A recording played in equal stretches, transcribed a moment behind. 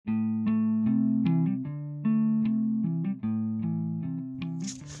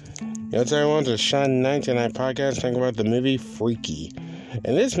Yo, it's everyone to Sean 99 podcast talking about the movie Freaky.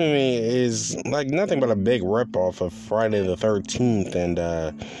 And this movie is like nothing but a big ripoff of Friday the 13th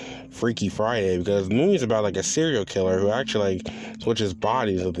and Freaky Friday, because the movie's about like a serial killer who actually like switches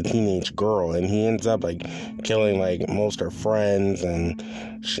bodies with a teenage girl, and he ends up like killing like most her friends, and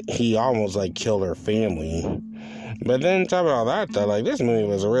he almost like killed her family. But then, top of all that, though, like, this movie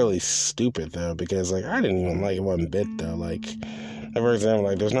was really stupid, though, because, like, I didn't even like it one bit, though. Like, for example,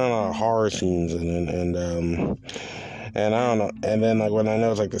 like, there's not a lot of horror scenes in it, and I don't know, and then, like, when I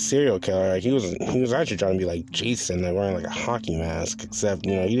noticed, like, the serial killer, like, he was actually trying to be, like, Jason, like, wearing, like, a hockey mask, except,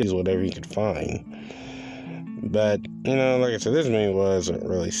 you know, he did whatever he could find. But, you know, like I said, this movie was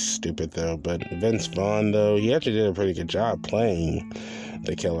really stupid, though, but Vince Vaughn, though, he actually did a pretty good job playing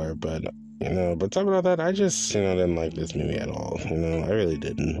the killer, but talking about that, I just, didn't like this movie at all. I really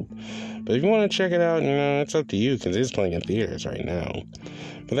didn't. But if you want to check it out, it's up to you, because it's playing in theaters right now.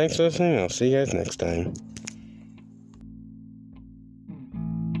 But thanks for listening. I'll see you guys next time.